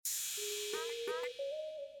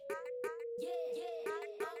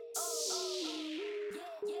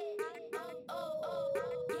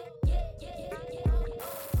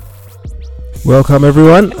Welcome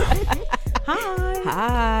everyone.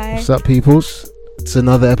 Hi. What's up, peoples? It's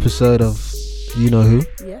another episode of You Know Who.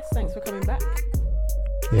 Yes, thanks for coming back.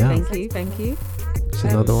 Yeah, Thank you. it's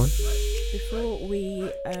another one. Before we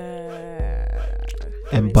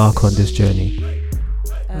Embark on this journey.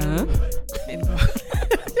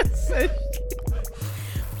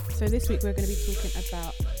 so this week we're going to be talking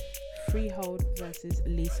about freehold versus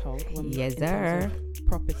leasehold. Yes, in terms sir. of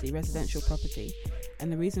property, residential property.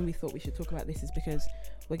 And the reason we thought we should talk about this is because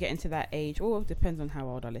we're getting to that age, or it depends on how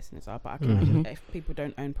old our listeners are, but I can imagine if people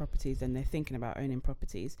don't own properties, then they're thinking about owning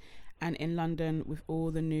properties. And in London, with all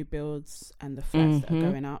the new builds and the flats that are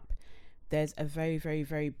going up, there's a very, very,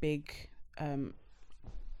 very big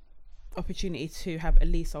opportunity to have a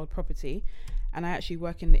leasehold property. And I actually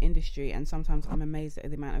work in the industry, and sometimes I'm amazed at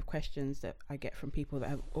the amount of questions that I get from people that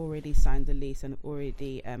have already signed the lease and have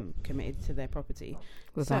already committed to their property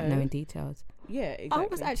Without knowing details. Yeah, exactly. I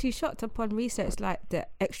was actually shocked upon research, like the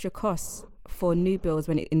extra costs for new builds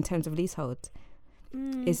in terms of leasehold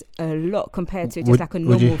is a lot compared to just like a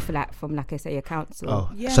normal flat from, like I say, a council. Oh,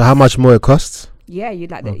 Yes. so how much more it costs? Yeah,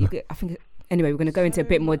 you'd like that. You could, I think. Anyway, we're going to go into a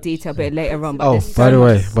bit more detail a bit later on. But Oh, there's by so the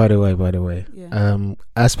way.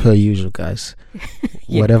 As per usual, guys,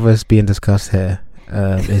 whatever is being discussed here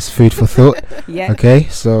is food for thought. Yeah. Okay,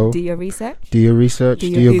 so do your research. do your research, do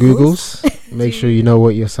your Googles. Make sure you know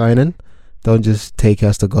what you're signing. Don't just take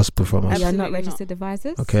us the gospel from us. We are Absolutely not registered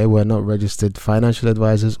advisors. Okay, we're not registered financial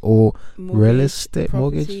advisors or real estate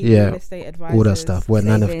mortgage. real estate advisors, All that stuff. We're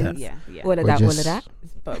none of that. savings. Yeah. All of that.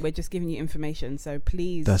 But we're just giving you information, so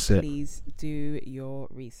please do your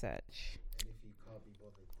research.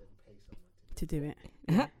 To do it.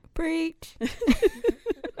 Yeah. Preach.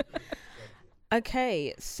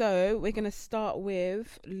 Okay, so we're gonna start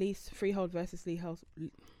with freehold versus leasehold.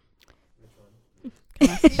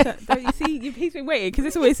 Don't you see? He's been waiting because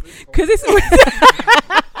it's always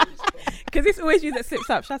you that slips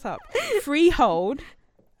up. Shut up. Freehold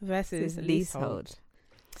versus leasehold.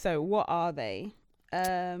 So what are they?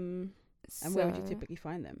 And where would you typically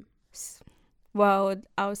find them? Well,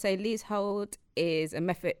 I would say leasehold is a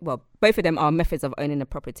method. Well, both of them are methods of owning a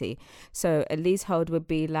property. So a leasehold would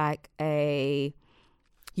be like you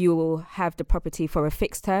will have the property for a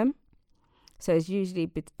fixed term. So it's usually,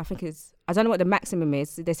 I don't know what the maximum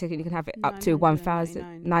is. They say you can have it up to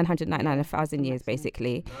 1,999 years,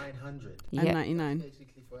 basically. 999.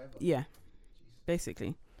 Basically forever. Yeah,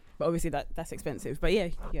 basically. But obviously that's expensive. But yeah.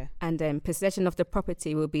 And then possession of the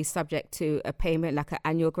property will be subject to a payment, like an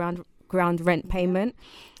annual ground rent payment.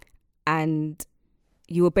 And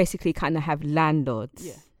you will basically kind of have landlords.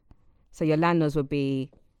 Yeah. So your landlords would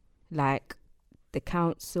be like the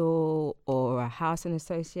council or a housing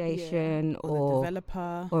association or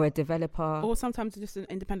a developer. Or sometimes just an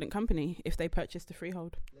independent company if they purchase the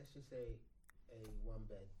freehold. Let's just say a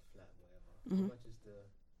one-bed flat, whatever. How much is the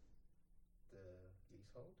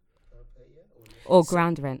leasehold per year? Or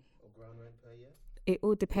ground rent. Or ground rent per year? It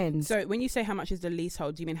all depends. So when you say how much is the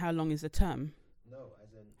leasehold, do you mean how long is the term? No,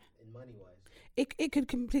 as in money-wise. It could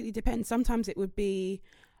completely depend. Sometimes it would be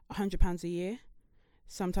 £100 a year.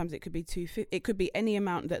 Sometimes it could be $250. It could be any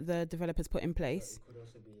amount that the developers put in place. It could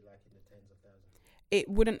also be like in the tens of thousands. It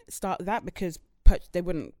wouldn't start that because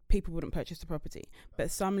people wouldn't purchase the property.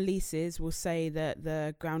 But some leases will say that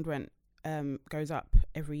the ground rent goes up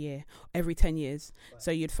every year, every 10 years. Right.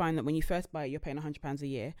 So you'd find that when you first buy it, you're paying £100 a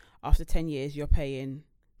year. After 10 years, you're paying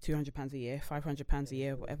 £200 a year, £500 a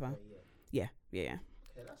year, whatever. Yeah. Okay,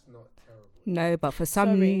 that's not terrible. No, but for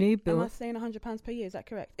some new builds, am I saying £100 per year? Is that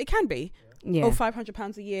correct? It can be. Yeah. Or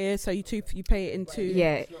 £500 a year, so you pay it in two.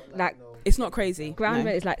 Yeah, it's not crazy. Ground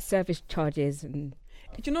rent is like service charges and.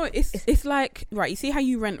 Do you know it's like, right? You see how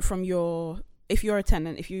you rent from if you're a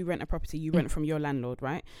tenant, if you rent a property, you rent from your landlord,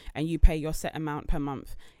 right? And you pay your set amount per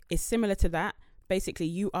month. It's similar to that. Basically,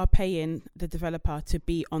 you are paying the developer to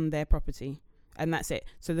be on their property. And that's it.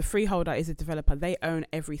 So the freeholder is a developer. They own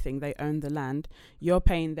everything. They own the land. You're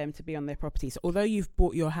paying them to be on their property. So although you've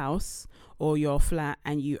bought your house or your flat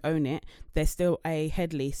and you own it, there's still a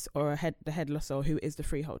head lease or the head lessor who is the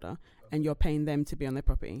freeholder, and you're paying them to be on their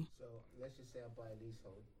property. So let's just say I buy a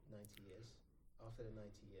leasehold 90 years. After the 90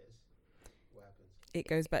 years, what happens? It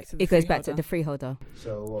goes back to the freeholder.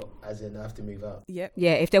 So what, as in I have to move out? Yep.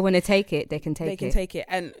 Yeah, if they want to take it, they can take it. They can take it.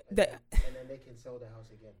 And then they can sell the house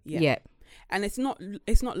again. Yeah. And it's not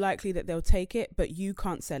likely that they'll take it, but you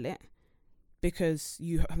can't sell it because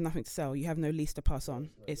you have nothing to sell. You have no lease to pass on.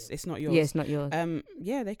 It's not yours. Yeah, it's not yours.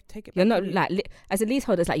 Yeah, they could take it. You're not as a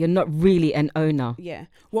leaseholder. It's like you're not really an owner. Yeah.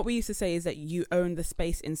 What we used to say is that you own the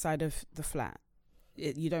space inside of the flat.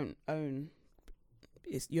 You don't own.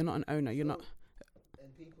 You're not an owner. You're not.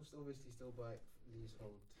 people obviously still buy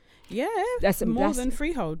leasehold? Yeah, That's more than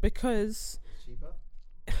freehold because. Cheaper?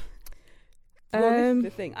 Well, this is the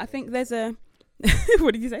thing. I think there's a.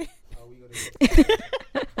 What did you say? Are we gonna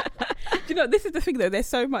Do you know, this is the thing though. There's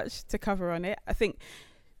so much to cover on it. I think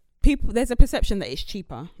there's a perception that it's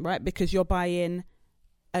cheaper, right? Because you're buying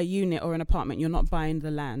a unit or an apartment. You're not buying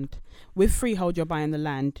the land. With freehold, you're buying the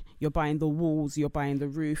land. You're buying the walls. You're buying the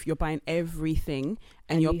roof. You're buying everything,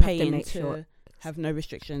 and you're paying to have no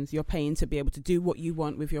restrictions. You're paying to be able to do what you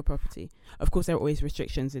want with your property. Of course, there are always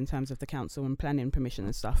restrictions in terms of the council and planning permission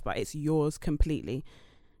and stuff, but it's yours completely.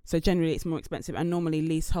 So generally, it's more expensive. And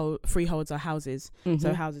normally, freeholds are houses,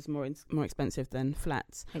 so houses more expensive than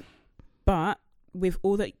flats. But with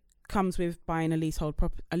all that comes with buying a leasehold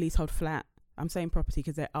flat, I'm saying property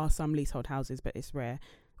because there are some leasehold houses, but it's rare.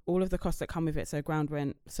 All of the costs that come with it, so ground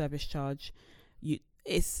rent, service charge,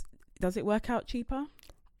 does it work out cheaper?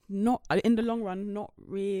 Not in the long run, not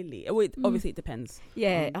really. Obviously, it depends.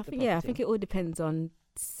 Yeah, I think it all depends on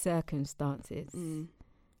circumstances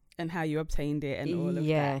and how you obtained it and all of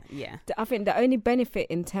that. Yeah, I think the only benefit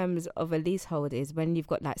in terms of a leasehold is when you've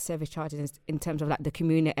got like service charges in terms of like the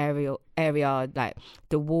communal area, like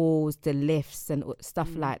the walls, the lifts, and stuff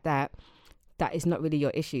like that. That is not really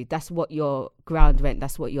your issue. That's what your ground rent.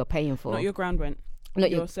 That's what you're paying for. Not your ground rent.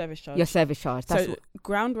 Not your service charge. Your service charge. So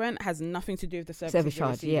ground rent has nothing to do with the service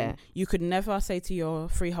charge. Yeah. You could never say to your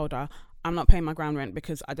freeholder, "I'm not paying my ground rent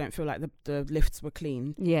because I don't feel like the lifts were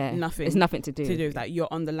clean." Yeah. Nothing. It's nothing to do with that. You're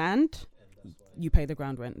on the land. You pay the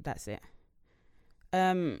ground rent. That's it.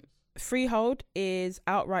 Freehold is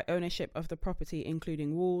outright ownership of the property,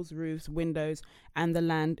 including walls, roofs, windows, and the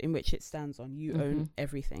land in which it stands on. You own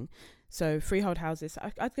everything. So freehold houses,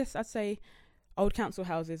 I guess I'd say old council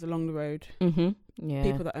houses along the road. Yeah.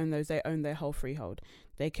 People that own those, they own their whole freehold.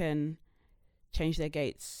 They can change their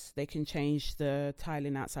gates. They can change the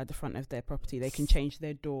tiling outside the front of their property. They can change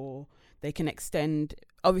their door. They can extend.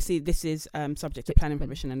 Obviously, this is subject to planning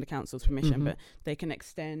permission and the council's permission, but they can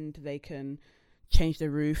extend. They can change the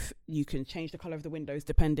roof. You can change the colour of the windows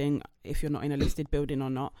depending if you're not in a listed building or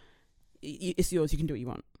not. It's yours. You can do what you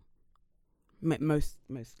want.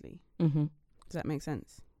 Mostly. Does that make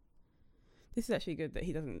sense? This is actually good that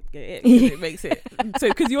he doesn't get it because it makes it so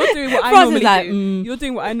because you're doing what I normally do. You're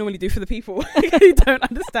doing what I normally do for the people who don't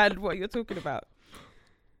understand what you're talking about.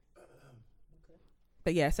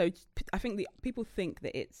 But yeah, so I think the people think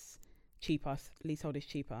that it's cheaper. Leasehold is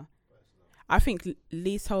cheaper. I think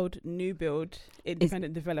leasehold new build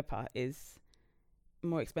independent developer is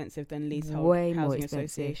more expensive than leasehold housing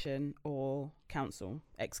association or council,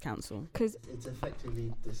 ex-council. Because it's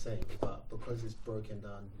effectively the same, but because it's broken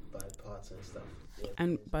down by parts and stuff. Yeah,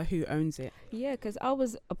 and by who owns it. Yeah, because I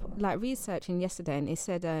was researching yesterday, and it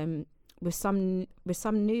said with some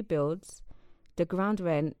new builds, the ground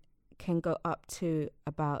rent can go up to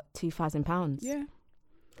about £2,000. Yeah.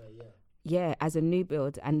 Yeah, as a new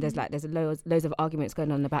build, and there's loads of arguments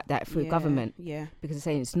going on about that through government. Yeah, because they're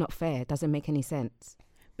saying it's not fair, it doesn't make any sense.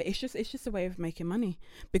 But it's just a way of making money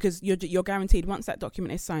because you're guaranteed once that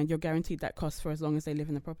document is signed, you're guaranteed that cost for as long as they live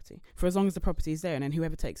in the property, for as long as the property is there, and then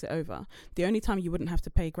whoever takes it over. The only time you wouldn't have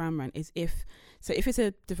to pay ground rent is if it's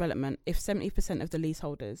a development, if 70% of the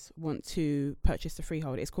leaseholders want to purchase the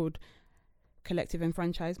freehold, it's called collective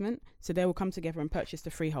enfranchisement. So they will come together and purchase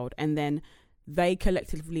the freehold, and then they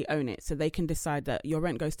collectively own it, so they can decide that your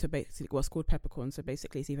rent goes to basically what's called peppercorn. So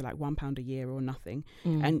basically, it's either like £1 a year or nothing.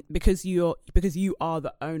 And because you are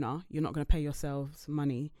the owner, you're not going to pay yourselves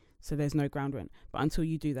money, so there's no ground rent. But until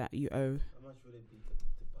you do that, you owe. How much would it be to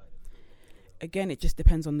buy it? Again, it just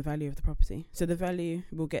depends on the value of the property. So the value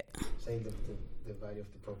will get. Saying the value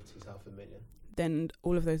of the property is £500,000. Then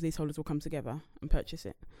all of those leaseholders will come together and purchase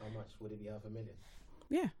it. How much would it be? £500,000.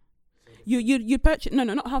 Yeah. You'd purchase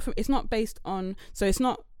not half of it's not based on, so it's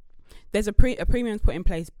not, there's a premium put in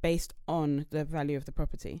place based on the value of the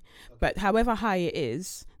property. Okay. But however high it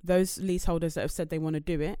is, those leaseholders that have said they want to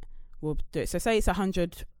do it will do it. So say it's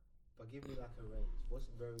 100. But give me like a range. What's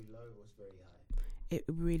very low, what's very high? It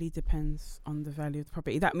really depends on the value of the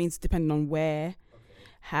property. That means depending on where,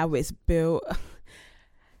 how it's built.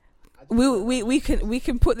 We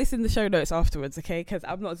can put this in the show notes afterwards, okay? Because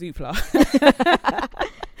I'm not Zoopla.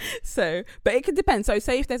 So, but it could depend. So,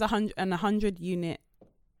 say if there's 100 unit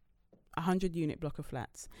block of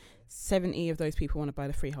flats, 70 of those people want to buy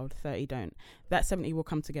the freehold, 30 don't. That 70 will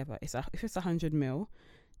come together. If it's 100 mil,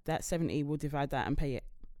 that 70 will divide that and pay it,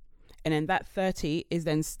 and then that 30 is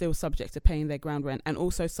then still subject to paying their ground rent and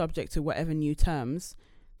also subject to whatever new terms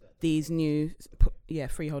these new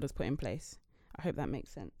freeholders put in place. I hope that makes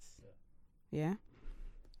sense. Yeah.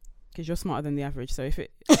 Because you're smarter than the average. So if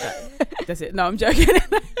it does it, no, I'm joking.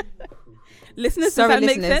 Listeners, Sorry, does that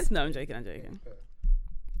make listeners. sense? No, I'm joking.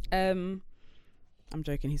 I'm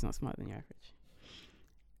joking. He's not smarter than your average.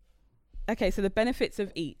 Okay, so the benefits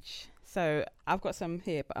of each. So I've got some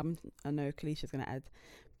here, but I know Kalisha's going to add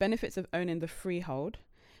benefits of owning the freehold.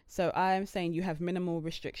 So I am saying you have minimal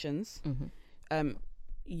restrictions.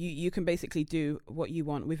 You can basically do what you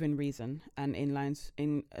want within reason and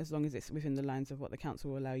in as long as it's within the lines of what the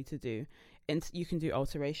council will allow you to do. And you can do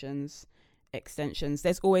alterations, extensions.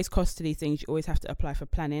 There's always cost to these things. You always have to apply for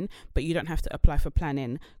planning, but you don't have to apply for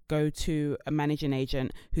planning. Go to a managing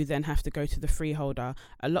agent who then have to go to the freeholder.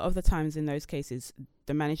 A lot of the times in those cases,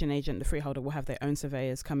 the managing agent, the freeholder will have their own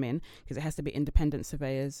surveyors come in because it has to be independent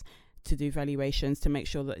surveyors to do valuations to make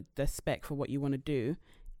sure that the spec for what you want to do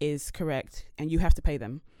is correct, and you have to pay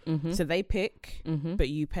them. So they pick, but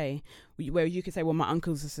you pay. Where you could say, well, my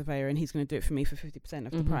uncle's a surveyor and he's going to do it for me for 50%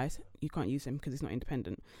 of the price. You can't use him because he's not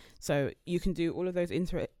independent. So you can do all of those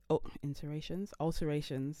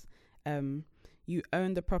alterations. You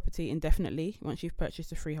own the property indefinitely. Once you've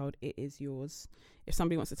purchased a freehold, it is yours. If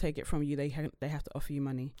somebody wants to take it from you, they have to offer you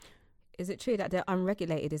money. Is it true that they're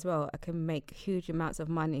unregulated as well? I can make huge amounts of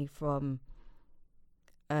money from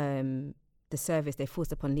the service they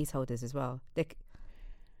forced upon leaseholders as well.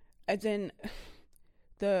 As in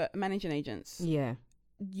the managing agents. Yeah.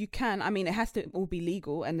 You can. I mean, it has to all be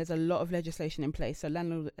legal, and there's a lot of legislation in place. So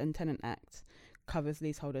Landlord and Tenant Act covers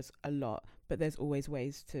leaseholders a lot, but there's always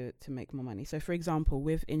ways to make more money. So, for example,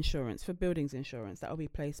 with insurance, for buildings insurance, that will be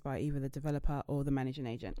placed by either the developer or the managing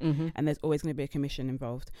agent, and there's always going to be a commission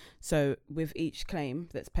involved. So with each claim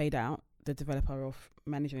that's paid out, the developer or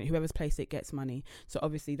management, whoever's placed it, gets money. So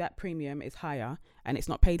obviously that premium is higher, and it's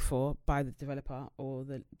not paid for by the developer or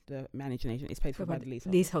the managing agent. It's paid for by the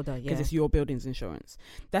leaseholder. Yeah, because it's your building's insurance.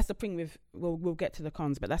 That's the thing with. We'll get to the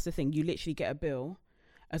cons, but that's the thing. You literally get a bill.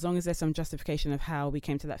 As long as there's some justification of how we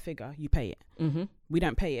came to that figure, you pay it. We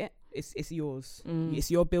don't pay it. It's yours.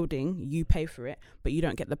 It's your building. You pay for it, but you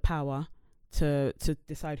don't get the power to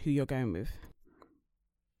decide who you're going with.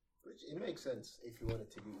 Which it makes sense if you want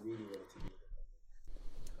it to be really wanted to be.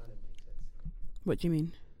 It kind of makes sense. What do you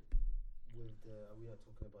mean? With we are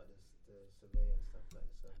talking about the survey and stuff like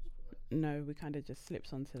the service provider. No, we kind of just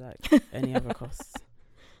slips onto like any other costs.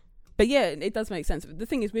 But yeah, it does make sense. The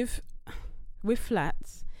thing is with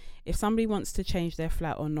flats, if somebody wants to change their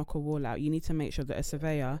flat or knock a wall out, you need to make sure that a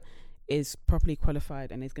surveyor is properly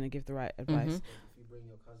qualified and is going to give the right advice. If you bring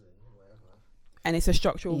your cousin or whatever, and it's a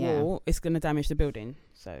structural wall, it's going to damage the building.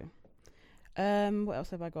 So, what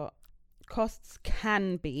else have I got? Costs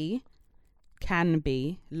can be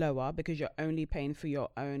lower because you're only paying for your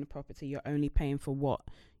own property. You're only paying for what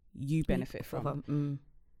you benefit from.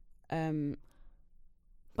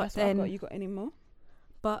 But then you got any more?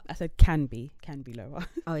 But I said can be lower.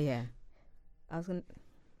 Oh yeah, I was gonna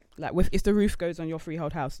like if the roof goes on your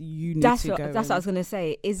freehold house, you need that's to go. That's what I was gonna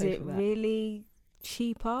say. Is it really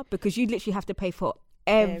cheaper because you literally have to pay for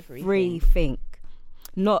everything.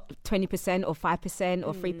 Not 20% or 5%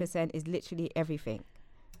 or 3%. Is literally everything.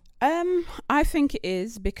 I think it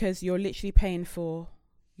is because you're literally paying for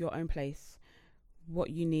your own place,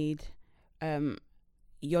 what you need.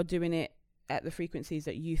 You're doing it at the frequencies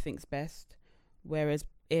that you think's best. Whereas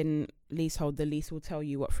in leasehold, the lease will tell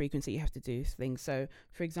you what frequency you have to do things. So,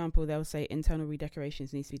 for example, they'll say internal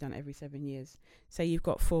redecorations needs to be done every 7 years. Say you've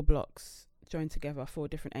got 4 blocks joined together, 4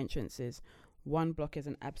 different entrances. One block is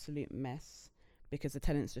an absolute mess because the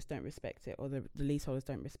tenants just don't respect it, or the leaseholders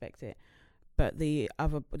don't respect it. But the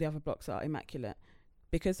other blocks are immaculate.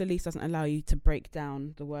 Because the lease doesn't allow you to break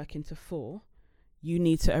down the work into 4, you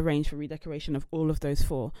need to arrange for redecoration of all of those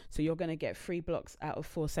 4. So you're going to get 3 blocks out of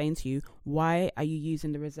 4 saying to you, why are you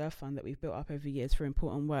using the reserve fund that we've built up over years for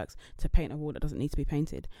important works to paint a wall that doesn't need to be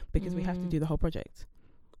painted? Because we have to do the whole project.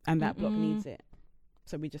 And that block needs it.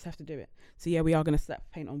 So we just have to do it. So yeah, we are going to slap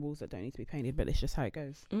paint on walls that don't need to be painted, but it's just how it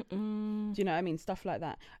goes. Do you know what I mean? Stuff like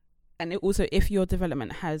that. And it also, if your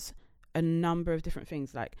development has a number of different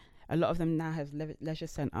things, like a lot of them now have leisure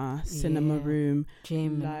centre, cinema room,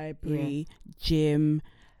 gym, library, gym,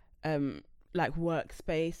 like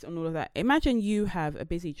workspace and all of that. Imagine you have a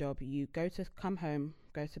busy job. You come home,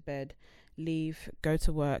 go to bed, leave, go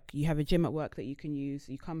to work. You have a gym at work that you can use.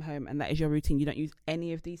 You come home and that is your routine. You don't use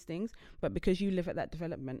any of these things. But because you live at that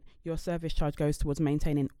development, your service charge goes towards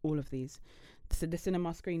maintaining all of these. So the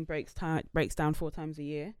cinema screen breaks down 4 times a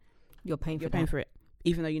year. You're paying for it.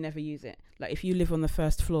 Even though you never use it. Like if you live on the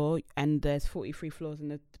first floor and there's 43 floors in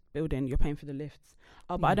the building, you're paying for the lifts.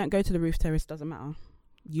 Oh, but I don't go to the roof terrace, doesn't matter.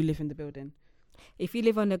 You live in the building. If you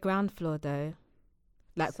live on the ground floor though,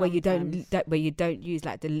 Like where you don't use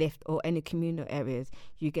like the lift or any communal areas,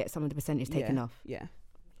 you get some of the percentage taken off.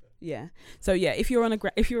 Yeah. So yeah, if you're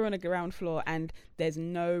on a ground floor and there's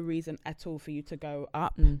no reason at all for you to go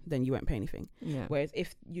up, then you won't pay anything. Yeah. Whereas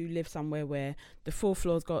if you live somewhere where the 4th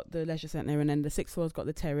floor's got the leisure centre and then the 6th floor's got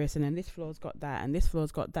the terrace and then this floor's got that and this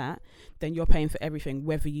floor's got that, then you're paying for everything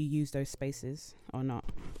whether you use those spaces or not.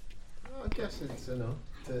 Well, I guess it's to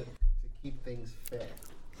keep things fair.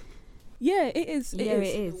 Yeah, it is. It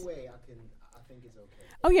is. In a way, I think it's okay.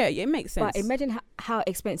 Oh yeah, it makes sense. But imagine how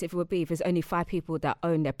expensive it would be if there's only 5 people that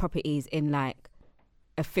own their properties in like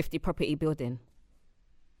a 50 property building.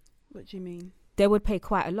 What do you mean? They would pay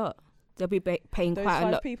quite a lot. They'll be paying Those quite a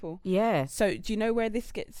 5 lot. people. Yeah. So do you know where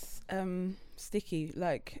this gets sticky?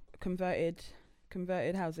 Like converted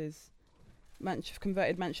houses,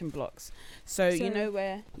 converted mansion blocks. So you know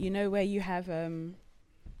where you have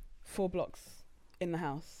 4 blocks in the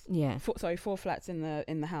house. Yeah. 4 flats in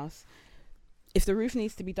the house. If the roof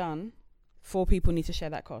needs to be done, 4 people need to share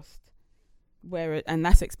that cost. And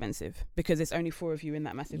that's expensive because it's only 4 of you in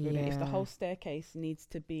that massive building. If the whole staircase needs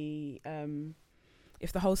to be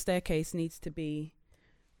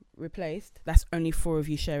replaced, that's only 4 of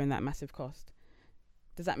you sharing that massive cost.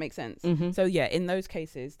 Does that make sense? Mm-hmm. So yeah, in those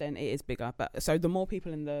cases, then it is bigger. But so the more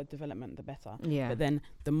people in the development, the better. Yeah. But then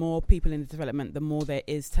the more people in the development, the more there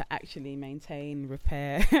is to actually maintain,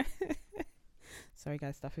 repair. Sorry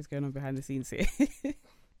guys, stuff is going on behind the scenes here.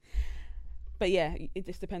 But yeah, it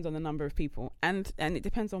just depends on the number of people, and it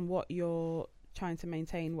depends on what you're trying to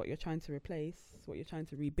maintain, what you're trying to replace, what you're trying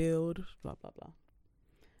to rebuild, blah blah blah.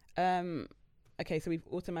 Okay, so we've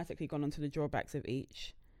automatically gone on to the drawbacks of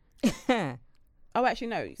each. Oh, actually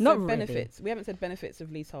no. So Not benefits. really. We haven't said benefits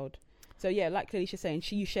of leasehold. So yeah, like Kalicia's saying,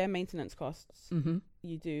 you share maintenance costs. Mm-hmm.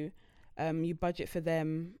 You do. You budget for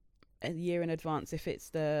them a year in advance if it's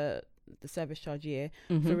the service charge year.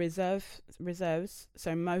 Mm-hmm. For reserves,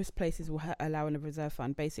 so most places will allow in a reserve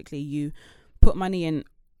fund. Basically, you put money in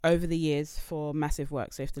over the years for massive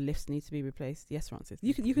work. So if the lifts need to be replaced, yes, Francis,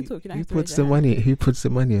 you can talk. You don't have to raise your hand. Who puts the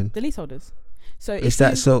money in? The leaseholders. So Is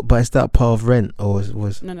that so? But is that part of rent or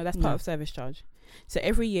was? No, that's part of service charge. So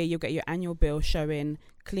every year you'll get your annual bill showing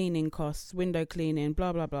cleaning costs, window cleaning,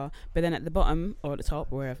 blah blah blah. But then at the bottom or at the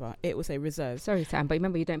top, wherever, it will say reserves. Sorry, Sam, but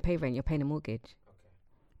remember you don't pay rent. You're paying a mortgage.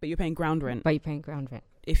 But you're paying ground rent. But you're paying ground rent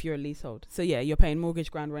if you're a leasehold. So yeah, you're paying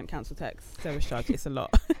mortgage, ground rent, council tax, service charge. It's a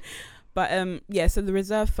lot. But yeah, so the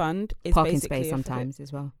reserve fund is parking basically space sometimes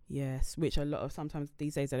as well. Yes, which a lot of sometimes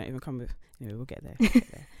these days they don't even come with. Anyway, we'll get there.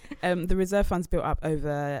 The reserve fund's built up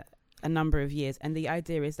over a number of years, and the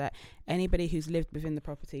idea is that anybody who's lived within the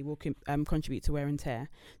property will contribute to wear and tear.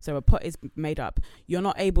 So a pot is made up. You're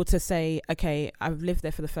not able to say, okay, I've lived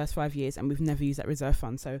there for the first 5 years and we've never used that reserve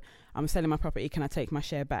fund, so I'm selling my property, can I take my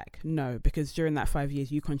share back? No, because during that 5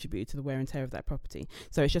 years you contributed to the wear and tear of that property.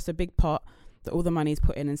 So it's just a big pot that all the money is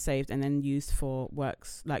put in and saved and then used for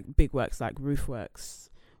works, like big works like roof works,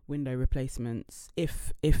 window replacements,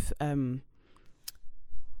 if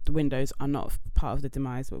the windows are not part of the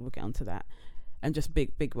demise, but we'll get onto that, and just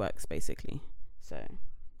big works basically. So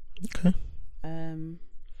okay. And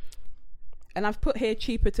I've put here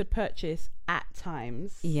cheaper to purchase at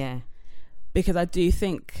times. Yeah, because I do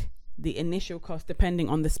think the initial cost, depending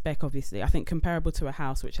on the spec, obviously, I think comparable to a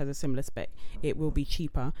house which has a similar spec, it will be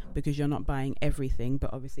cheaper because you're not buying everything,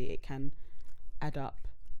 but obviously it can add up.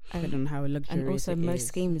 Depending on how luxurious and also most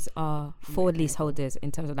schemes are for leaseholders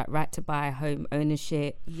in terms of like right to buy, home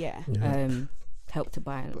ownership, help to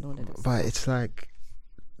buy, and all of that. But it's like,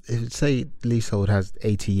 if say leasehold has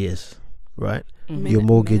 80 years, right? Mm-hmm. Your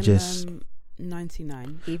mortgage is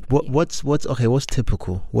 99. What's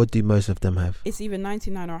typical? What do most of them have? It's either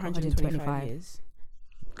 99 or 125 years.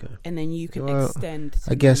 Okay. And then you can extend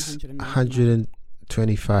to I guess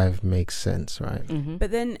 125 makes sense, right? Mm-hmm.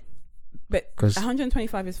 But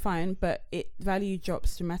 125 is fine, but value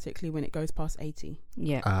drops dramatically when it goes past 80.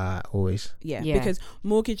 Yeah. Always. Yeah, because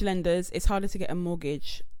mortgage lenders, it's harder to get a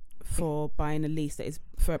mortgage for buying a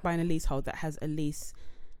leasehold that has a lease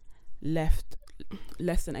left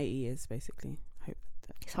less than 80 years, basically. I hope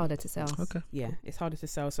it's harder to sell. Okay. Yeah, it's harder to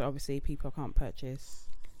sell, so obviously people can't purchase.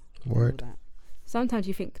 Word. All that. Sometimes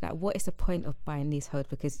you think like, what is the point of buying leasehold?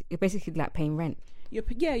 Because you're basically like paying rent.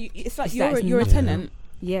 It's like you're a tenant.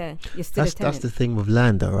 Yeah, you're still a tenant. That's the thing with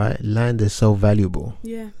land, though, right? Land is so valuable.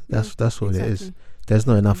 Yeah, that's what it is. There's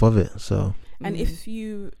not enough of it, so. And if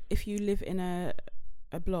you live in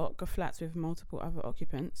a block of flats with multiple other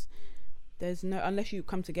occupants, there's no, unless you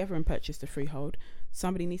come together and purchase the freehold,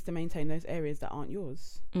 somebody needs to maintain those areas that aren't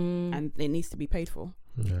yours, and it needs to be paid for.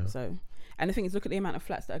 Yeah. So, And the thing is, look at the amount of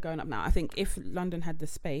flats that are going up now. I think if London had the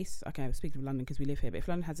space, okay, I'm speaking of London because we live here, but if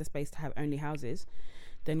London has the space to have only houses,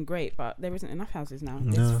 then great. But there isn't enough houses now.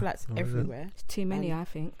 No, There's flats everywhere. It's too many, I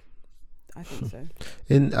think. I think so.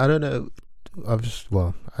 I don't know.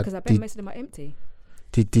 Because I bet most of them are empty.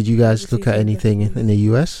 Did you guys look at anything in the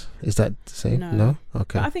US? Is that the same? No?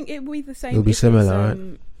 Okay. But I think it will be the same. It'll be similar,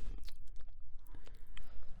 right?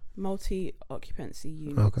 Multi-occupancy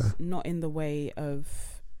units, not in the way of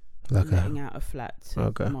letting out a flat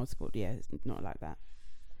to multiple. Yeah, it's not like that.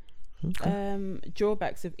 Okay.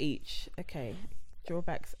 Drawbacks of each. Okay.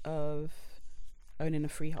 Drawbacks of owning a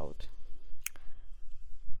freehold.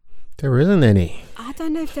 There isn't any. I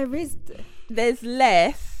don't know if there is. There's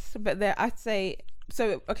less, but there I'd say.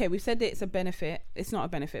 So okay, we've said it's a benefit. It's not a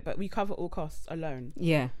benefit, but we cover all costs alone.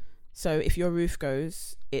 Yeah. So if your roof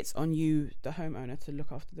goes, it's on you, the homeowner, to look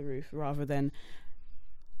after the roof, rather than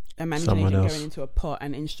a managing agent going into a pot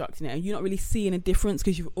and instructing it, and you're not really seeing a difference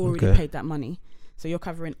because you've already paid that money. So you're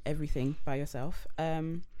covering everything by yourself.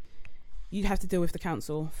 You'd have to deal with the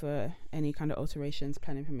council for any kind of alterations,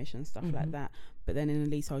 planning permission, stuff like that. But then in a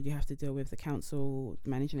leasehold, you have to deal with the council,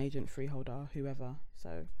 managing agent, freeholder, whoever.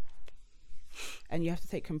 So, and you have to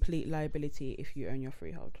take complete liability if you own your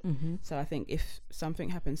freehold. So I think if something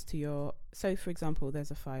happens to so for example,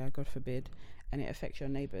 there's a fire, God forbid, and it affects your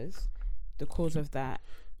neighbours, the cause of that.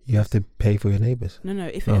 You have to pay for your neighbours? No,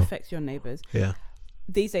 if it affects your neighbours. Yeah.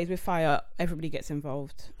 These days with fire, everybody gets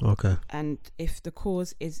involved. Okay. And if the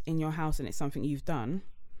cause is in your house and it's something you've done,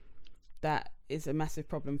 that is a massive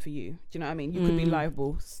problem for you. Do you know what I mean? You could be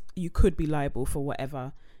liable. You could be liable for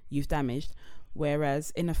whatever you've damaged.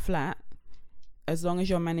 Whereas in a flat, as long as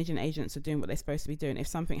your managing agents are doing what they're supposed to be doing, if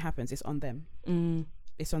something happens, it's on them.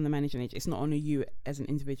 It's on the managing agent. It's not on you as an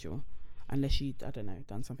individual, unless you, I don't know,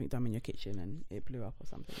 done something dumb in your kitchen and it blew up or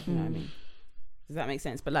something. You know what I mean? Does that make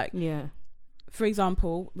sense? But like, yeah. For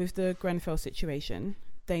example, with the Grenfell situation,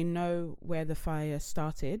 they know where the fire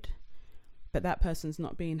started, but that person's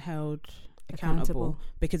not being held accountable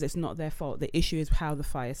because it's not their fault. The issue is how the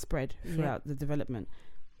fire spread throughout the development.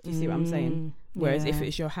 Do you see what I'm saying? Whereas if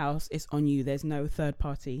it's your house, it's on you. There's no third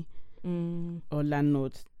party or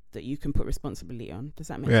landlord that you can put responsibility on. Does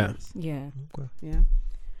that make sense? Yeah. Okay. Yeah.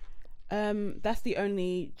 That's the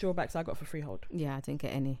only drawbacks I got for freehold. Yeah, I didn't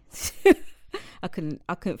get any. I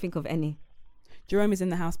couldn't think of any. Jerome is in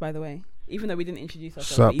the house, by the way. Even though we didn't introduce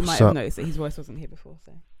ourselves, but you might have noticed that his voice wasn't here before.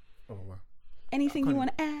 So, oh wow. Anything you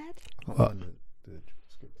want to add? I can't find the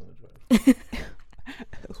script on the drive.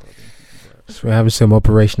 So we're having some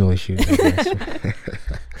operational issues.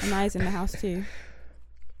 And I's in the house too.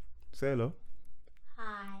 Say hello.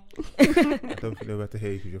 Hi. I don't think they're about to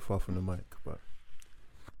hear you because you're far from the mic. But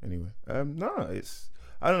anyway, I don't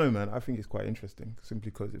know, man. I think it's quite interesting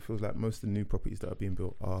simply because it feels like most of the new properties that are being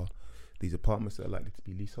built are these apartments that are likely to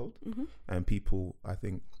be leasehold. And people, I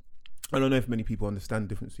don't know if many people understand the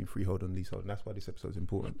difference between freehold and leasehold, and that's why this episode is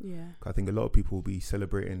important. Yeah. I think a lot of people will be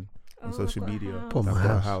celebrating on social media I've got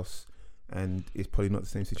a house, and it's probably not the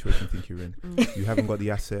same situation you think you're in. You haven't got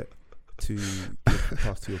the asset to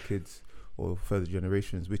pass to your kids or further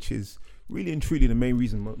generations, which is really and truly the main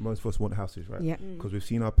reason most of us want houses, right? Yeah. Because we've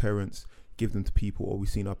seen our parents give them to people, or we've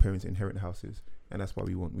seen our parents inherit houses, and that's why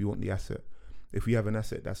we want the asset. If we have an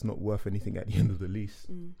asset that's not worth anything at the end of the lease,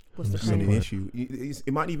 what's the it's an point? issue.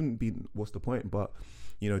 It might even be what's the point, but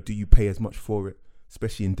do you pay as much for it,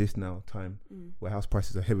 especially in this now time where house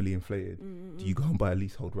prices are heavily inflated? Do you go and buy a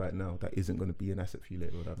leasehold right now that isn't going to be an asset for you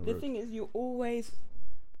later on down the road? The thing is, you always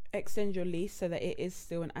extend your lease so that it is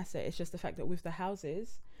still an asset. It's just the fact that with the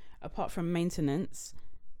houses, apart from maintenance,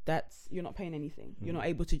 you're not paying anything. You're not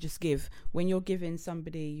able to just give. When you're giving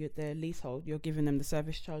somebody their leasehold, you're giving them the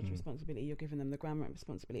service charge responsibility, you're giving them the ground rent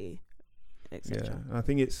responsibility, etc. Yeah, I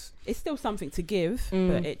think it's still something to give,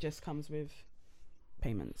 but it just comes with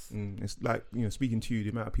payments. It's like, speaking to you, the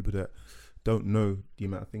amount of people that don't know the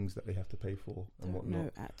amount of things that they have to pay for and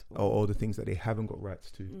whatnot, or the things that they haven't got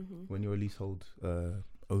rights to when you're a leasehold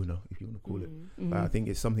owner, if you want to call it. But I think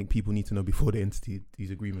it's something people need to know before they enter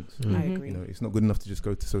these agreements. I agree. It's not good enough to just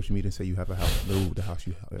go to social media and say you have a house. No, the house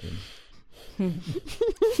you own.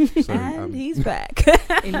 And he's back.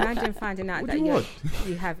 Imagine finding out that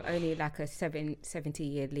you have only like a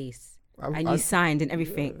 70-year lease. And you signed and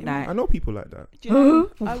everything. I know people like that. Do you know,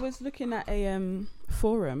 I was looking at a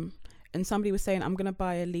forum and somebody was saying, I'm going to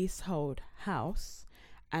buy a leasehold house,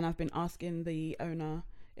 and I've been asking the owner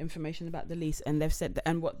information about the lease, and they've said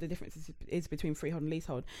and what the difference is between freehold and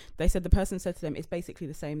leasehold. They said the person said to them it's basically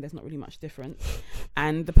the same, there's not really much difference.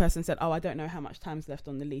 And the person said, I don't know how much time's left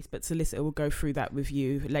on the lease, but solicitor will go through that with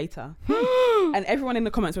you later. And everyone in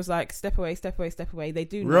the comments was like, step away. They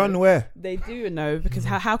do know. Run where? They do know, because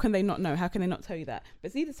how can they not know? How can they not tell you that?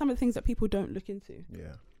 But these are some of the things that people don't look into.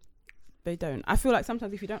 Yeah. They don't. I feel like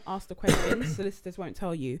sometimes if you don't ask the questions, solicitors won't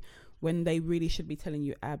tell you, when they really should be telling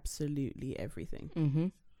you absolutely everything. Mm-hmm.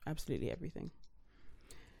 Absolutely everything.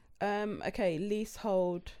 Okay,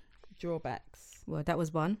 leasehold drawbacks. Well, that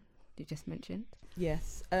was one you just mentioned.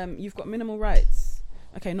 Yes. You've got minimal rights.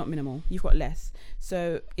 Okay, not minimal. You've got less.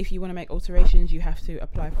 So if you want to make alterations, you have to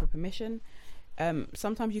apply for permission.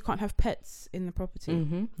 Sometimes you can't have pets in the property.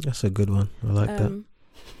 Mm-hmm. That's a good one. I like that.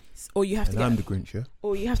 Or you have And to I'm get, the Grinch, yeah?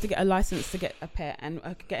 or you have to get a license to get a pet, and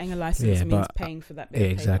getting a license Yeah, means but paying for that bit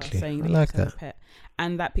of exactly. paper saying I that like you have that. a pet.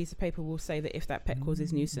 And that piece of paper will say that if that pet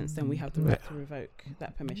causes nuisance, then we have the right to revoke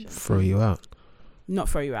that permission. Throw you out. Not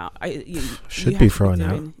throw you out. You Should have be to thrown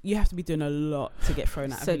doing, out. You have to be doing a lot to get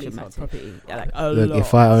thrown out So of a leasehold dramatic. property. Yeah, like a Look, lot.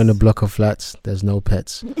 if I own a block of flats, there's no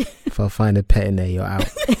pets. If I find a pet in there, you're out.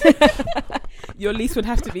 Your lease would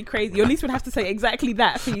have to be crazy. Your lease would have to say exactly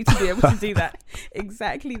that for you to be able to do that.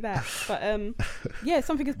 Exactly that. But yeah,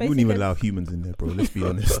 something as You basic wouldn't even as, allow humans in there, bro. Let's be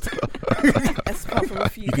honest. apart from a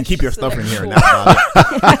few. You can keep your stuff in here and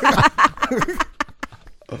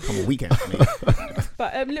come a weekend for me.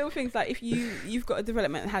 But little things like if you've got a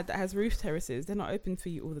development that has roof terraces, they're not open for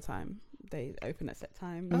you all the time. They open at set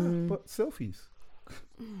times. But selfies.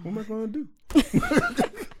 What am I going to do?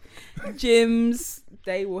 Gyms,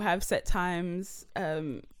 they will have set times,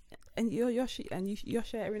 and you're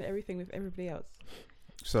sharing everything with everybody else.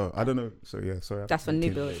 So I don't know. So yeah, sorry. That's for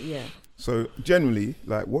new build, yeah. So generally,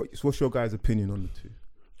 like, what's your guys' opinion on the two?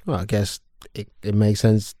 Well, I guess it makes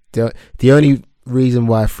sense. The only reason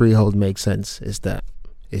why freehold makes sense is that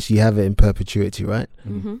you have it in perpetuity, right?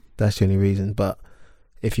 Mm-hmm. That's the only reason. But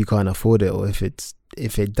if you can't afford it, or if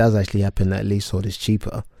it does actually happen that leasehold is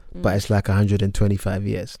cheaper, but it's like 125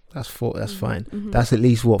 years, that's fine. Mm-hmm. That's at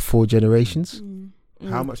least 4 generations.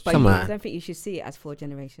 How much? But Come I on. don't think you should see it as 4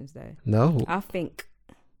 generations, though. No, I think,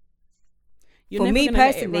 You're for never me gonna let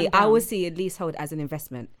it personally, run I down. would see a leasehold as an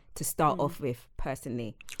investment to start off with,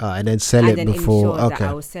 personally. and then sell And it then before. ensure that Okay,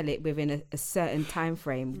 I will sell it within a certain time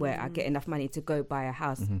frame where I get enough money to go buy a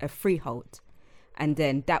house, a freehold, and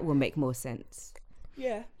then that will make more sense.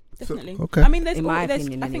 Yeah, definitely. okay. I mean, In my I opinion,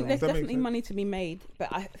 think anyway. there's That makes definitely sense. money to be made, but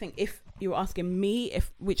I think if you were asking me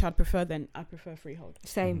which I'd prefer, then I'd prefer freehold.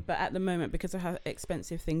 Same. But at the moment, because of how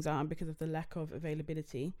expensive things are and because of the lack of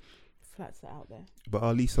availability, flats are out there. But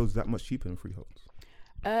are leaseholds that much cheaper than freeholds?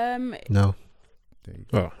 no. There you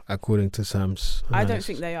go. Well, according to Sam's, I don't analysis.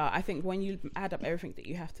 think they are. I think when you add up everything that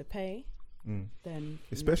you have to pay, Mm. then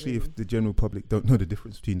Especially not if the general public don't know the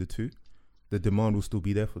difference between the two, the demand will still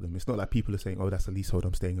be there for them. It's not like people are saying, "Oh, that's a leasehold,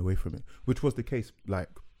 I'm staying away from it," which was the case like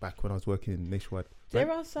back when I was working in Nationwide There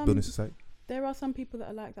right? are some Building Society. There are some people that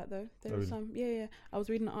are like that, though. There Oh, are really? some. Yeah. I was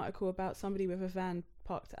reading an article about somebody with a van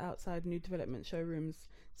parked outside new development showrooms,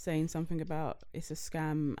 saying something about it's a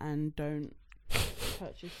scam and don't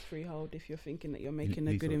purchase freehold if you're thinking that you're making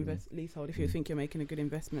a good leasehold. If you think you're making a good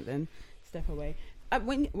investment, then step away.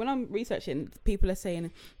 When I'm researching, people are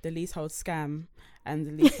saying the leasehold scam and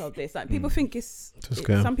the leasehold this. Like people think it's a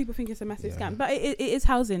scam. some people think it's a massive Yeah. scam, but it is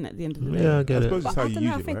housing at the end of the day. Yeah, I I get it. suppose But it's how I you don't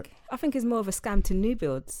know, use it, right? I think it's more of a scam to new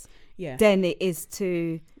builds Yeah, than it is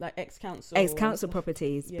to like ex-council ex-council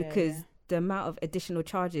properties, Yeah, because yeah. the amount of additional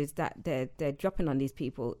charges that they're dropping on these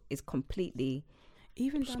people is completely...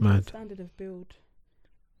 Even It's down to the mad. standard of build.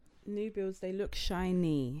 New builds, they look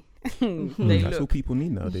shiny. Mhm. They That's all look. people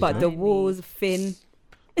need nowadays. But the Shiny. walls thin.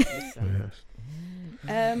 Listen.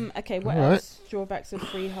 Yes. Okay, what Alright. else? Drawbacks of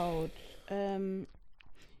freehold.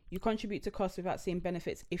 You contribute to costs without seeing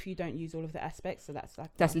benefits if you don't use all of the aspects. So that's like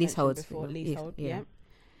what That's I've mentioned leaseholds. before. Lease- Leasehold, yeah. yeah.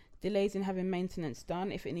 Delays in having maintenance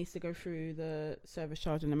done. If it needs to go through the service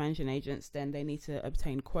charge and the managing agents, then they need to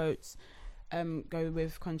obtain quotes. Go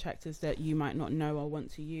with contractors that you might not know or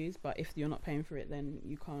want to use, but if you're not paying for it, then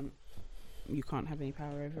you can't have any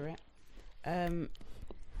power over it.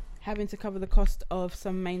 Having to cover the cost of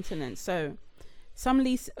some maintenance. So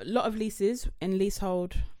a lot of leases in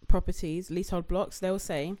leasehold properties, leasehold blocks, they'll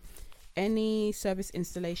say any service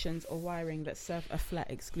installations or wiring that serve a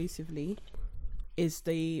flat exclusively is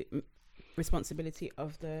the responsibility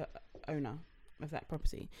of the owner of that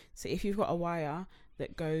property. So if you've got a wire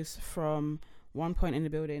that goes from one point in the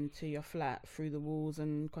building to your flat through the walls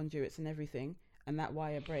and conduits and everything, and that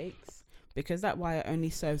wire breaks, because that wire only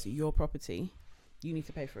serves your property, you need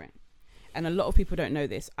to pay for it. And a lot of people don't know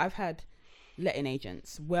this. I've had letting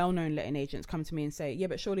agents, well-known letting agents, come to me and say, yeah,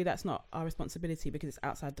 but surely that's not our responsibility because it's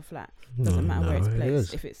outside the flat. Doesn't matter where it's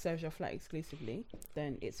placed. If it serves your flat exclusively,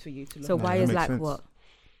 then it's for you to look So at. wires like sense. what?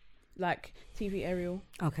 Like TV aerial,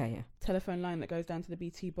 Okay, yeah. telephone line that goes down to the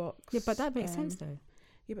BT box. Yeah, but that makes sense though.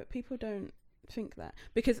 Yeah, but people don't think that,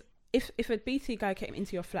 because if a BT guy came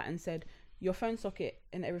into your flat and said your phone socket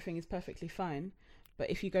and everything is perfectly fine, but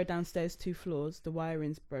if you go downstairs 2 floors, the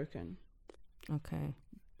wiring's broken.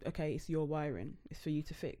 Okay, it's your wiring. It's for you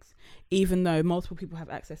to fix. Even though multiple people have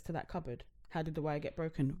access to that cupboard. How did the wire get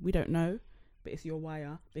broken? We don't know, but it's your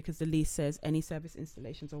wire, because the lease says any service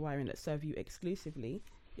installations or wiring that serve you exclusively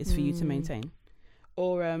is for you to maintain.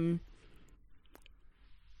 Or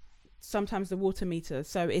sometimes the water meter.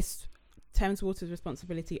 So it's Thames Water's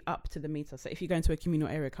responsibility up to the meter. So if you go into a communal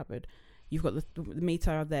area cupboard, you've got the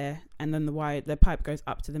meter there, and then the pipe goes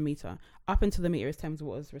up to the meter. Up until the meter is Thames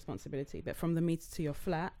Water's responsibility, but from the meter to your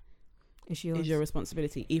flat is your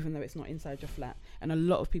responsibility, even though it's not inside your flat. And a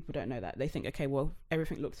lot of people don't know that. They think, okay, well,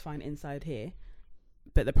 everything looks fine inside here,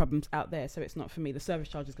 but the problem's out there, so it's not for me. The service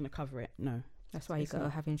charge is going to cover it. No. That's why you got to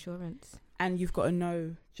have insurance. And you've got to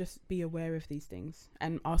know, just be aware of these things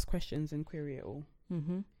and ask questions and query it all.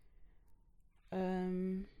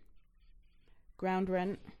 Ground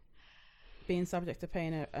rent, being subject to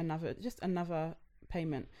paying another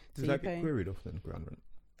payment. Does that get queried often, ground rent?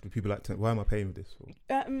 Do people like to, why am I paying this for?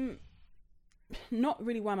 Not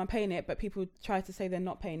really why am I paying it, but people try to say they're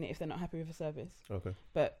not paying it if they're not happy with a service. Okay.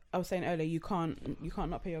 But I was saying earlier, you can't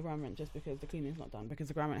not pay your ground rent just because the cleaning's not done, because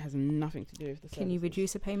the ground rent has nothing to do with the service. Can you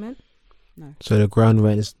reduce a payment? No. So the ground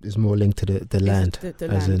rent is more linked to the land, the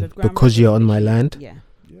as land. in, because you're on my land. Yeah.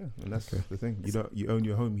 Yeah, and that's the thing. You own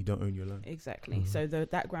your home, you don't own your land. Exactly. So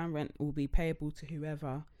that ground rent will be payable to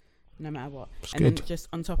whoever, no matter what. It's and good. then just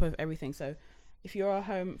on top of everything. So if you're a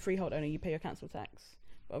home freehold owner, you pay your council tax.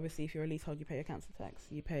 But obviously, if you're a leasehold, you pay your council tax.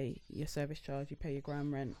 You pay your service charge. You pay your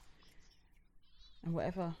ground rent, and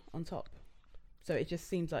whatever on top. So it just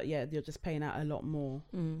seems like you're just paying out a lot more.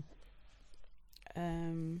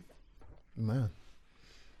 Man.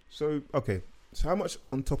 So okay. So how much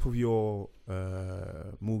on top of your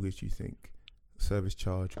mortgage do you think service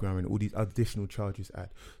charge, ground rent, all these additional charges add?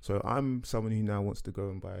 So I'm someone who now wants to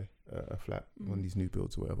go and buy a flat, one of these new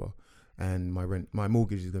builds or whatever, and my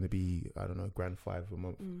mortgage is going to be, I don't know, £1,500 a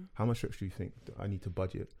month. How much extra do you think that I need to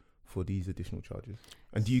budget for these additional charges?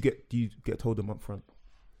 And do you get told them up front?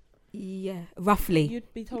 Yeah, roughly.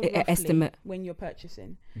 You'd be told roughly estimate when you're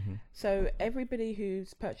purchasing. So everybody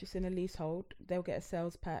who's purchasing a leasehold, they'll get a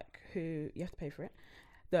sales pack. Who you have to pay for it.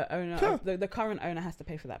 The owner, the current owner, has to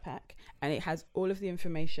pay for that pack, and it has all of the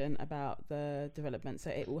information about the development. So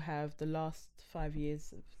it will have the last 5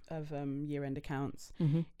 years of year-end accounts.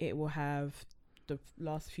 It will have the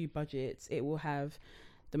last few budgets. It will have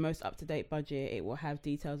the most up-to-date budget. It will have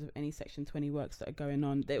details of any Section 20 works that are going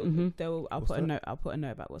on. I'll put a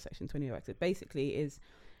note about what Section 20 works. It basically is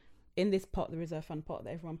in this pot, the reserve fund pot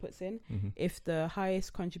that everyone puts in. If the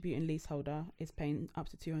highest contributing leaseholder is paying up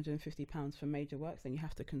to £250 for major works, then you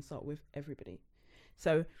have to consult with everybody.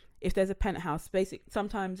 So if there's a penthouse,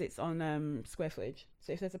 sometimes it's on square footage.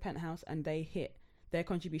 So if there's a penthouse and they hit their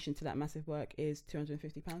contribution to that massive work is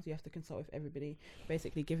 £250, you have to consult with everybody,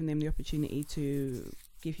 basically giving them the opportunity to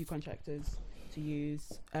give you contractors to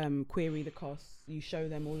use, query the costs. You show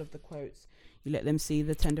them all of the quotes. You let them see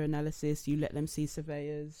the tender analysis. You let them see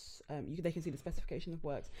surveyors. They can see the specification of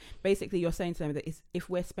works. Basically, you're saying to them that if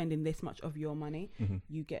we're spending this much of your money,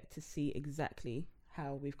 you get to see exactly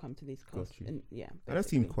how we've come to these costs. And that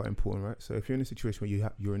seems quite important, right? So if you're in a situation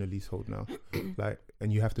where you're in a leasehold now,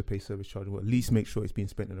 and you have to pay service charge, well, at least make sure it's being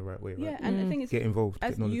spent in the right way, right? Yeah, and the thing is, get involved.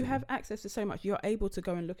 As you have access to so much, you're able to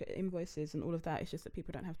go and look at invoices and all of that. It's just that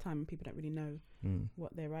people don't have time and people don't really know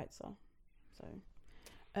what their rights are.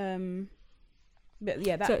 So, but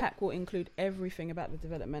yeah, that pack will include everything about the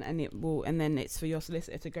development, and then it's for your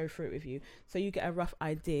solicitor to go through it with you, so you get a rough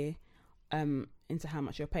idea into how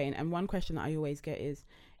much you're paying. And one question that I always get is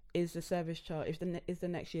the service charge, is the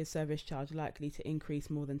next year's service charge likely to increase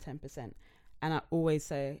more than 10%? And I always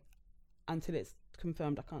say, until it's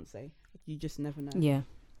confirmed, I can't say. You just never know. Yeah.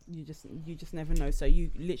 You just never know. So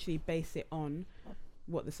you literally base it on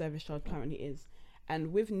what the service charge currently is.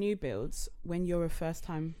 And with new builds, when you're a first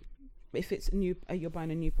time, if it's new, you're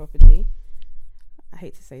buying a new property, I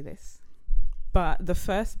hate to say this, but the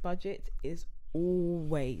first budget is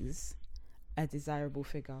always a desirable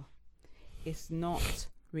figure. It's not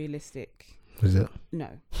realistic. Is it? No.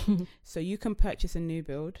 So you can purchase a new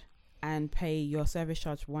build and pay your service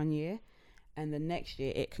charge 1 year, and the next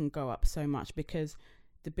year it can go up so much, because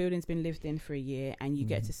the building's been lived in for a year, and you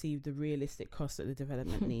get to see the realistic cost that the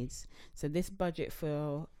development needs. So this budget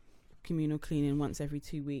for communal cleaning once every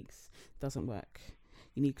 2 weeks doesn't work.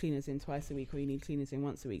 You need cleaners in twice a week, or you need cleaners in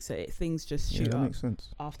once a week. So things just shoot that up makes sense.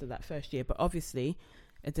 after that first year. But obviously,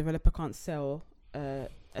 a developer can't sell a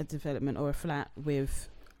development or a flat with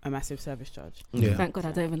a massive service charge. Yeah. Thank God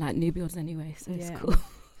I don't even like new builds anyway, so it's Yeah. cool.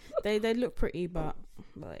 They look pretty, but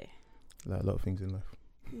yeah. Like a lot of things in life.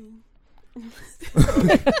 Mm.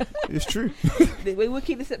 It's true. We will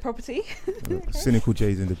keep this at property. Cynical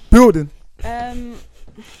J's in the building.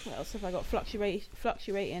 What else have I got?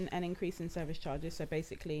 Fluctuating and increasing service charges. So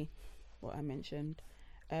basically, what I mentioned,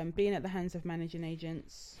 being at the hands of managing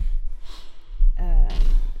agents,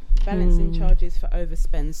 balancing charges for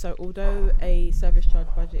overspend. So although a service charge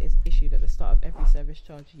budget is issued at the start of every service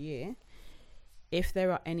charge year, if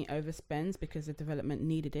there are any overspends because the development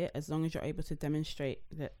needed it, as long as you're able to demonstrate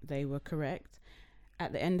that they were correct,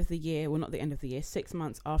 at the end of the year, well, not the end of the year, 6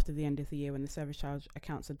 months after the end of the year, when the service charge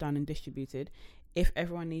accounts are done and distributed, if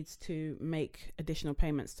everyone needs to make additional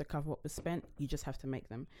payments to cover what was spent, you just have to make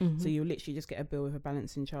them. So you'll literally just get a bill with a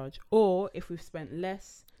balancing charge. Or if we've spent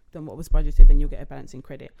less than what was budgeted, then you'll get a balancing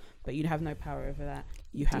credit. But you'd have no power over that.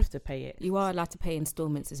 You have to pay it. You are allowed to pay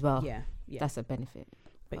installments as well. Yeah. That's a benefit.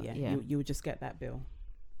 But yeah, yeah. you'll just get that bill.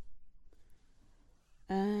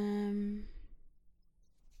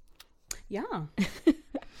 Yeah.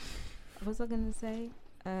 What was I going to say?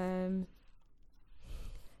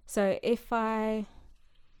 So if I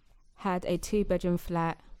had a 2-bedroom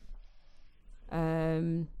flat,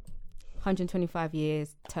 125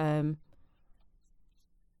 years term,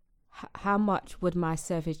 how much would my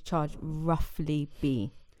service charge roughly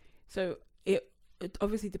be? So it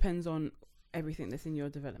obviously depends on everything that's in your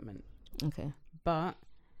development. Okay. But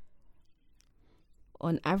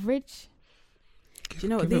on average? Do you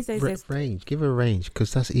know what these days there's range? Give a range,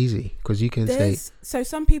 because that's easy. Because you can say. So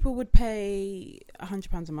some people would pay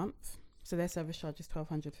 £100 a month, so their service charge is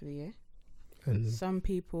 £1,200 for the year. And Some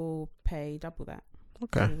people pay double that.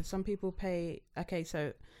 okay. So some people pay. Okay,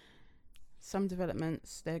 so some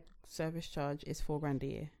developments, their service charge is $4,000 a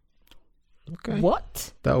year. Okay.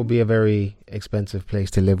 What? That would be a very expensive place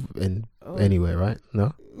to live in anywhere, right?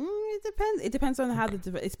 No. It depends. It depends on how it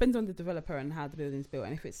depends on the developer and how the building's built,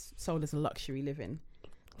 and if it's sold as a luxury living.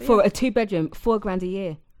 But For yeah. a 2-bedroom, $4,000 a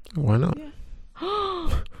year. Why not? Yeah.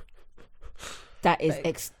 That is But then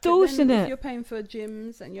extortionate. if you're paying for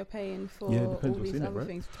gyms and you're paying for Yeah, it all depends what's these in it, other right?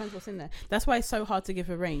 things, depends what's in there. That's why it's so hard to give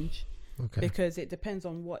a range, Okay. because it depends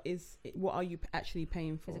on what are you actually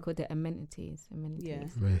paying for. Is it called the amenities? Yeah.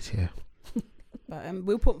 Right, yeah. But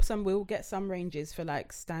we'll get some ranges for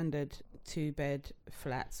like standard 2-bed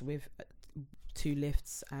flats with 2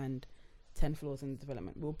 lifts and 10 floors in the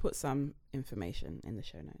development. We'll put some information in the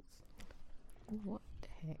show notes. What the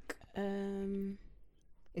heck?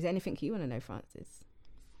 Is there anything you want to know, Francis?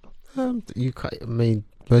 I mean,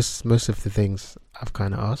 most of the things I've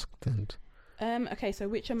kind of asked, and Okay, so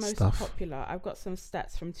which are most Stuff. popular? I've got some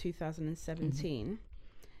stats from 2017.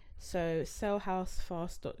 So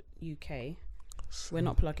sellhousefast.uk. We're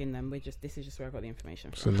not plugging them. This is just where I got the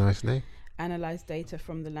information It's a from. nice name. Analyzed data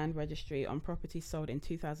from the land registry on properties sold in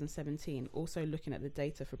 2017, also looking at the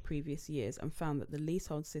data for previous years, and found that the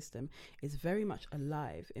leasehold system is very much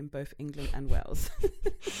alive in both England and Wales.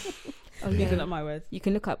 Oh, These are yeah. not my words. You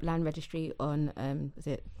can look up land registry on is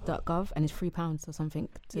it .gov, and it's £3 or something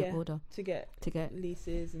to Yeah. order To get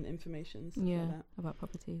leases and information. Stuff like that. about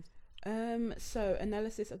properties. So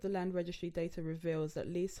analysis of the land registry data reveals that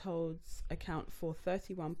leaseholds account for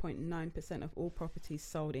 31.9% of all properties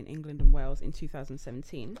sold in England and Wales in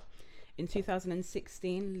 2017. In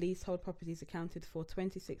 2016, leasehold properties accounted for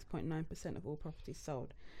 26.9% of all properties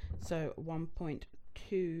sold. So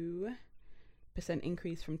 1.2%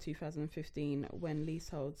 increase from 2015, when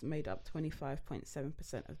leaseholds made up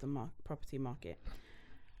 25.7% of the property market.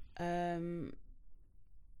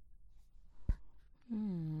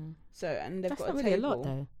 So, and they've That's got not a really a table. lot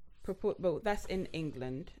though. Well, that's in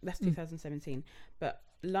England. That's 2017. But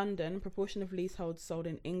London, proportion of leaseholds sold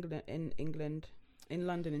in England in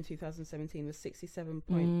London in 2017 was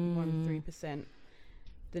 67.13%.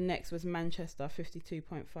 The next was Manchester,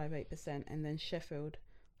 52.58%, and then Sheffield,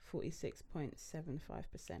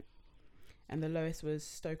 46.75%. And the lowest was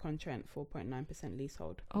Stoke-on-Trent, 4.9%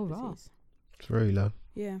 leasehold. Oh, wow. properties. It's very low.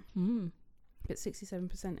 Yeah. But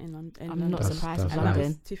 67% in London. I'm not surprised. that's in And that was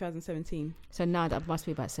London. 2017. So now that must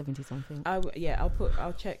be about 70 something. I'll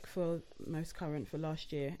check for most current for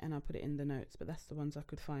last year, and I'll put it in the notes, but that's the ones I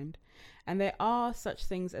could find. And there are such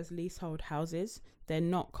things as leasehold houses. They're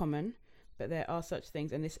not common, but there are such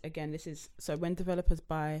things. And this is so when developers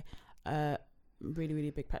buy a really, really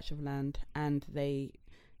big patch of land, and they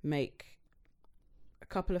make a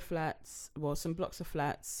couple of flats, well, some blocks of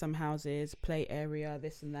flats, some houses, play area,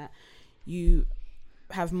 this and that, you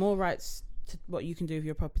have more rights to what you can do with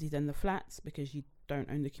your property than the flats, because you don't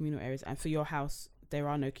own the communal areas. And for your house, there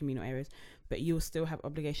are no communal areas, but you'll still have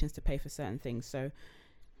obligations to pay for certain things. So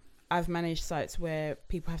I've managed sites where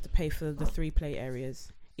people have to pay for the 3 play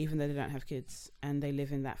areas, even though they don't have kids and they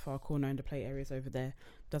live in that far corner and the play areas over there.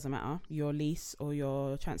 Doesn't matter. Your lease or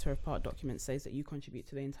your transfer of part document says that you contribute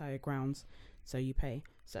to the entire grounds, so you pay.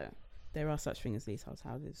 So there are such things as leasehold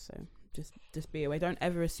houses. So just be aware. Don't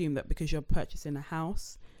ever assume that because you're purchasing a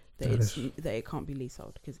house that it can't be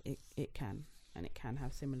leasehold, because it can, and it can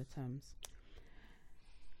have similar terms.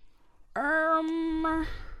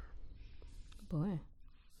 Boy.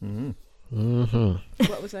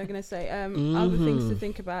 What was I going to say? Other things to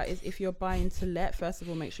think about is if you're buying to let, first of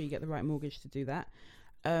all, make sure you get the right mortgage to do that.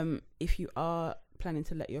 If you are planning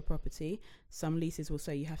to let your property, some leases will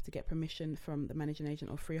say you have to get permission from the managing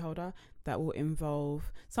agent or freeholder. That will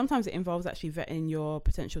involve, sometimes it involves actually vetting your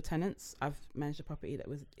potential tenants. I've managed a property that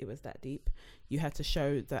was that deep. You had to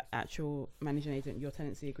show the actual managing agent your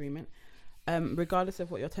tenancy agreement. Regardless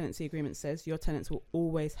of what your tenancy agreement says, your tenants will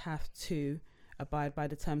always have to abide by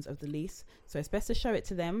the terms of the lease. So it's best to show it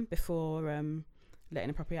to them before letting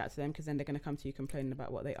a property out to them, because then they're going to come to you complaining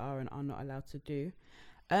about what they are and are not allowed to do.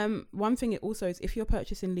 One thing it also is, if you're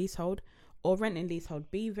purchasing leasehold or renting leasehold,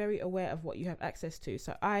 be very aware of what you have access to.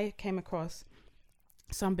 So I came across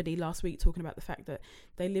somebody last week talking about the fact that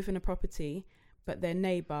they live in a property, but their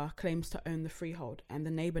neighbour claims to own the freehold, and the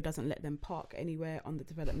neighbour doesn't let them park anywhere on the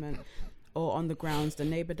development or on the grounds. The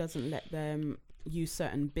neighbour doesn't let them use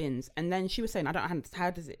certain bins. And then she was saying, how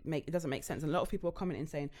does it doesn't make sense. And a lot of people are commenting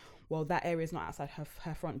saying, well, that area is not outside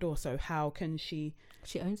her front door, so how can she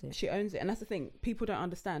owns it. And that's the thing, people don't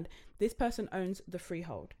understand. This person owns the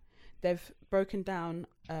freehold. They've broken down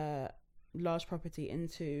a large property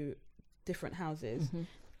into different houses,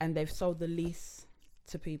 and they've sold the lease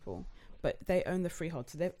to people, but they own the freehold,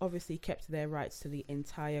 so they've obviously kept their rights to the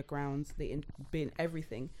entire grounds, the bin,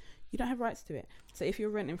 everything. You don't have rights to it. So if you're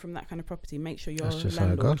renting from that kind of property, make sure your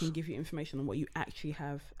landlord can give you information on what you actually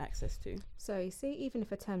have access to. So you see, even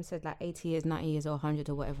if a term said like 80 years, 90 years or 100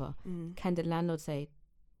 or whatever, can the landlord say,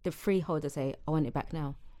 the freeholder say, I want it back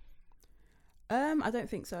now? I don't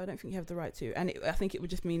think so. I don't think you have the right to. And I think it would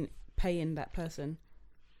just mean paying that person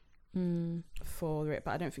for it,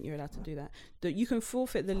 but I don't think you're allowed to do that. You can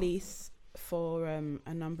forfeit the lease for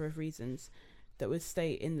a number of reasons that would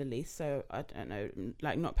stay in the lease. So I don't know,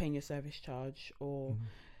 like not paying your service charge or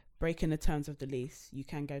breaking the terms of the lease. You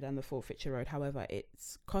can go down the forfeiture road. However,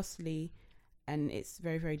 it's costly and it's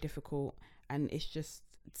very, very difficult, and it's just,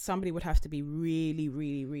 somebody would have to be really,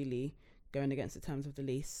 really, really going against the terms of the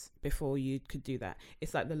lease before you could do that.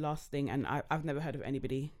 It's like the last thing, and I've never heard of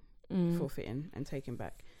anybody forfeiting and taking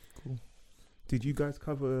back. Cool. Did you guys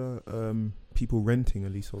cover people renting a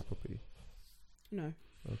leasehold property? No.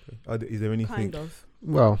 Okay. Is there anything? Kind of.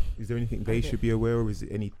 Well, is there anything they should be aware of? Is it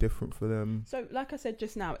any different for them? So, like I said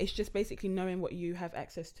just now, it's just basically knowing what you have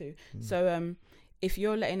access to. So, if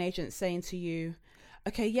your letting agent saying to you,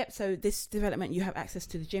 okay, yep, so this development, you have access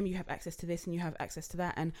to the gym, you have access to this, and you have access to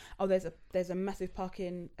that, and there's a massive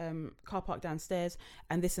parking car park downstairs,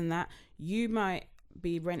 and this and that, you might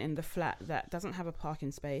be renting the flat that doesn't have a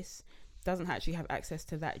parking space, doesn't actually have access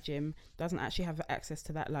to that gym, doesn't actually have access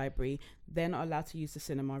to that library. They're not allowed to use the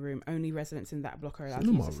cinema room. Only residents in that block are allowed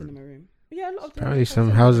to use the cinema room. Yeah, a lot of apparently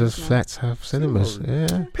some houses, flats have cinemas.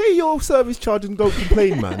 Yeah. Pay your service charge and don't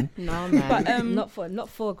complain, man. No, man. But not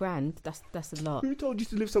for $4,000. That's a lot. Who told you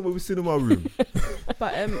to live somewhere with cinema room?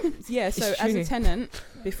 But yeah, so as a tenant,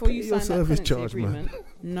 before you sign that tenancy agreement,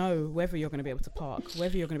 know whether you're going to be able to park,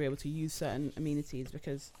 whether you're going to be able to use certain amenities,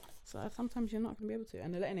 because sometimes you're not going to be able to,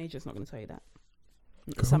 and the letting agent's not going to tell you that.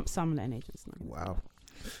 Cool. Some letting agents not. Wow.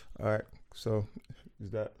 All right. So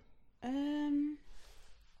is that?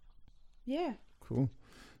 Yeah. Cool.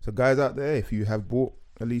 So guys out there, if you have bought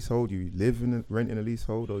a leasehold, you live in renting a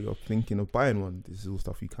leasehold, or you're thinking of buying one, this is all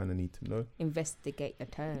stuff you kind of need to know. Investigate the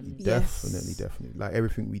terms. Definitely. Like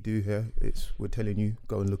everything we do here, we're telling you,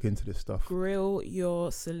 go and look into this stuff. Grill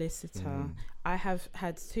your solicitor. I have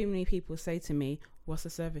had too many people say to me, what's the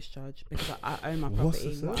service charge? Because I own my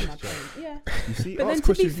property. What am I paying? Yeah. You see, but ask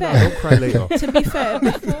questions now, don't cry later. To be fair,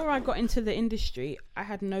 before I got into the industry, I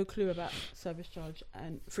had no clue about service charge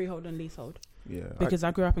and freehold and leasehold. Yeah. Because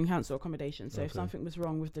I grew up in council accommodation. So if something was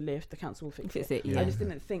wrong with the lift, the council will fix it. Yeah. I just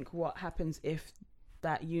didn't think what happens if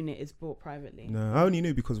that unit is bought privately. No, I only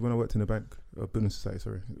knew because when I worked in a bank, a building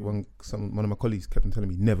society, one of my colleagues kept on telling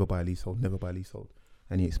me, never buy a leasehold.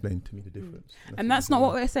 and he explained to me the difference. And that's not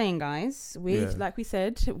what we're saying, guys. Yeah. Like we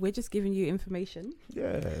said, we're just giving you information.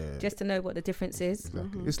 Yeah. Just to know what the difference is.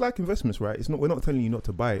 Exactly. It's like investments, right? It's not. We're not telling you not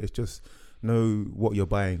to buy it. It's just know what you're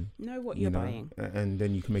buying. Know what you're buying. And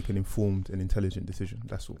then you can make an informed and intelligent decision.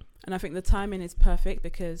 That's all. And I think the timing is perfect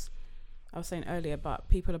because I was saying earlier, but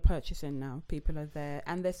people are purchasing now. People are there.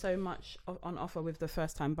 And there's so much on offer with the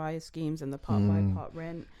first-time buyer schemes and the part-buy,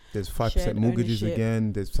 part-rent. There's 5% mortgages ownership.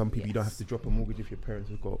 again. There's some people you don't have to drop a mortgage if your parents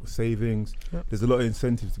have got savings. Yep. There's a lot of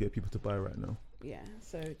incentives to get people to buy right now. Yeah,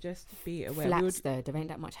 so just be aware. Flats though, there ain't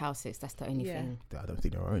that much houses. That's the only thing. I don't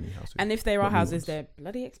think there are any houses. And if there are houses, they're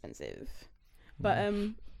bloody expensive. But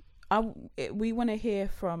we want to hear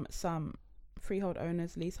from some freehold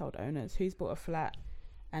owners, leasehold owners who's bought a flat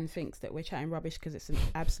and thinks that we're chatting rubbish because it's an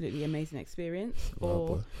absolutely amazing experience,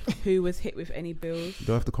 or who was hit with any bills. You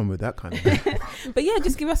don't have to come with that kind of But yeah,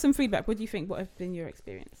 just give us some feedback. What do you think? What have been your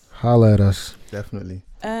experience? Holla at us. Definitely.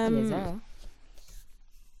 I've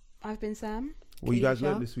been Sam. What you guys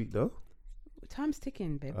learned this week though? Time's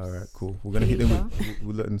ticking, babes. All right, cool. We're going to hit them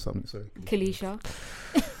we'll learn something. Sorry. Kalisha.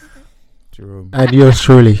 Jerome. And yours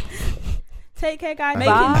truly. Take care, guys.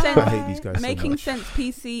 I hate these guys Making so much. Sense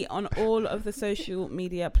PC on all of the social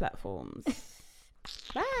media platforms.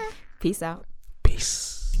 Bye. Peace out.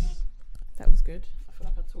 Peace. That was good. I feel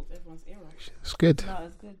like I talked everyone's ear off. It's good. That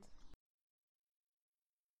was good.